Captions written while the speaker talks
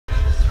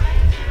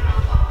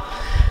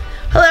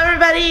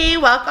everybody,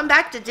 welcome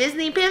back to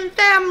Disney Pin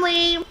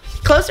Family.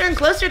 Closer and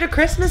closer to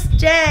Christmas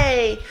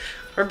Day.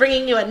 We're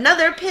bringing you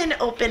another pin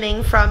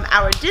opening from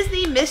our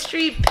Disney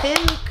Mystery Pin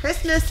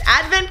Christmas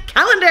Advent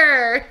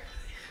Calendar.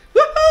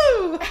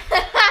 Woohoo!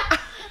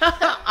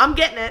 I'm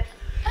getting it.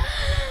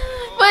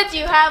 What, do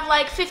you have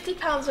like 50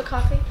 pounds of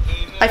coffee?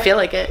 I feel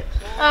like it.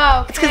 Oh,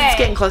 okay. It's because it's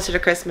getting closer to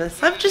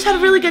Christmas. I've just had a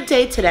really good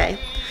day today.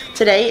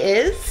 Today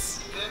is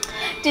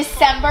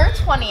December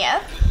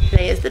 20th.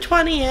 Today is the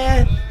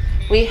 20th.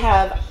 We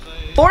have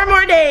 4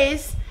 more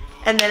days,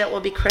 and then it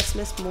will be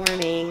Christmas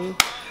morning.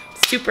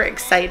 Super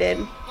excited.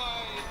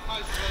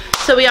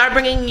 So we are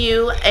bringing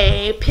you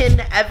a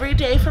pin every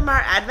day from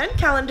our Advent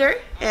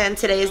calendar, and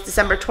today is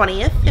December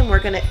 20th, and we're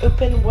going to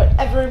open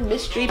whatever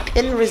mystery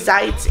pin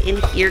resides in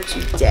here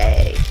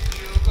today.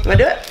 You want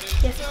to do it?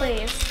 Yes,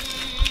 please.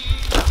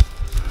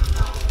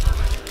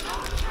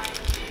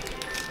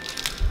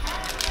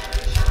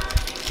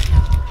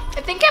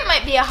 I think it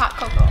might be a hot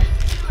cocoa.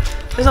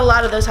 There's a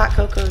lot of those hot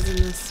cocos in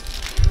this.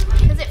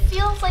 Because it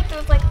feels like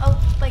there's like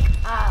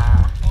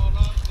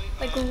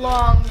a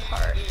long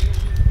part.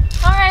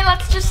 All right,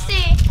 let's just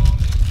see.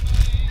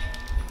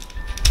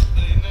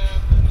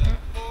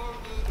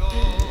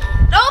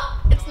 Nope,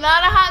 it's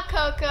not a hot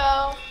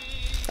cocoa.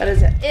 What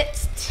is it?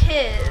 It's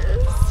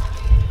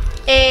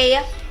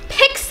a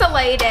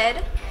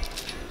pixelated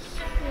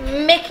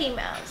Mickey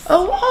Mouse.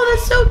 Oh,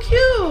 that's so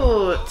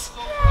cute.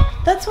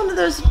 That's one of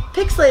those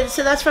pixelated,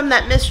 so that's from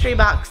that mystery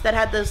box that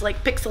had those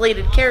like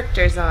pixelated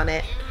characters on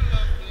it.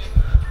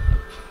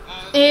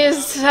 He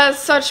has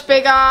such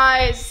big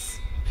eyes.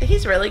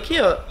 He's really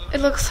cute.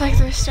 It looks like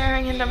they're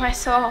staring into my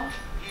soul.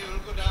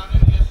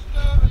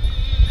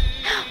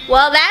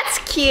 Well, that's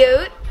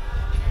cute.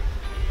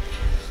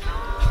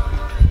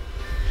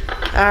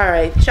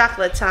 Alright,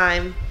 chocolate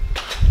time.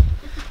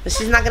 But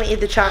she's not going to eat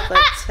the chocolate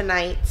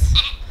tonight.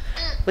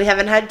 We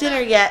haven't had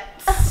dinner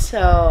yet,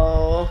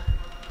 so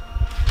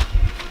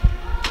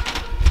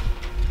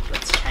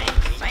Let's try and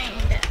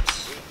find it.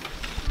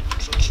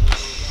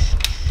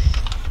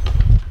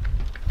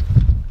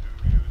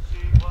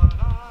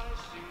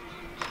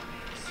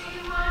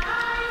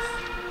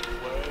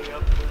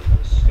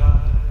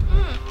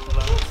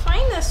 I can't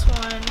find this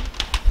one.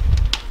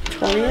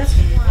 20th?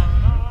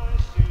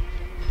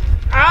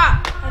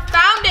 Ah, I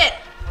found it.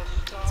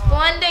 It's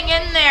blending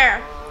in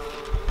there.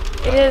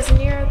 It is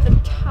near the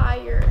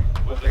tire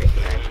over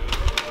here.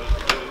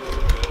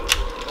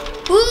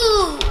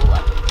 Ooh!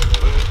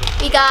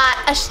 We got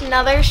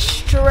another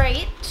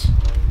straight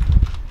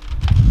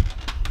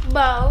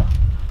bow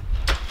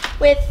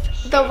with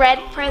the red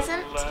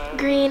present,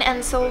 green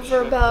and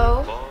silver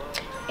bow,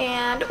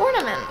 and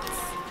ornaments.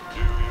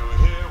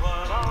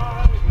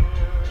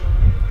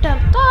 Da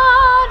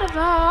da da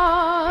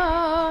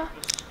da.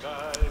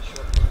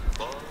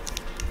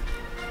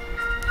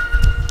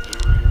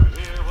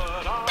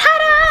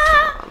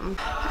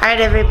 Alright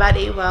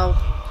everybody, well,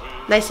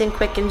 nice and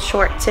quick and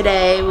short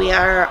today. We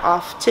are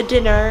off to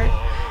dinner,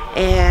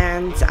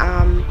 and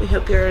we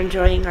hope you're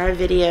enjoying our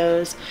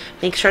videos.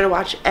 Make sure to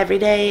watch every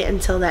day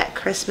until that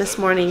Christmas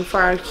morning for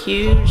our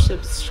huge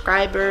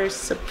subscriber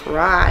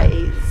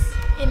surprise.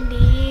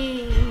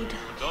 Indeed.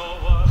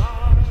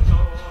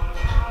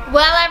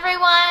 Well,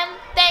 everyone,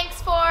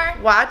 thanks for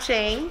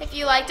Watching. If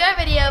you liked our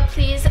video,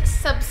 please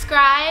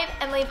subscribe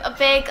and leave a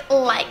big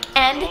like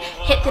and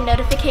hit the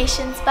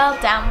notifications bell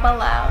down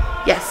below.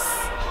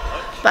 Yes.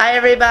 Bye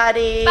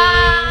everybody.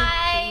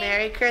 Bye.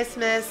 Merry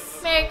Christmas.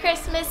 Merry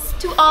Christmas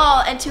to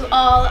all, and to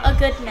all a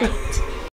good night.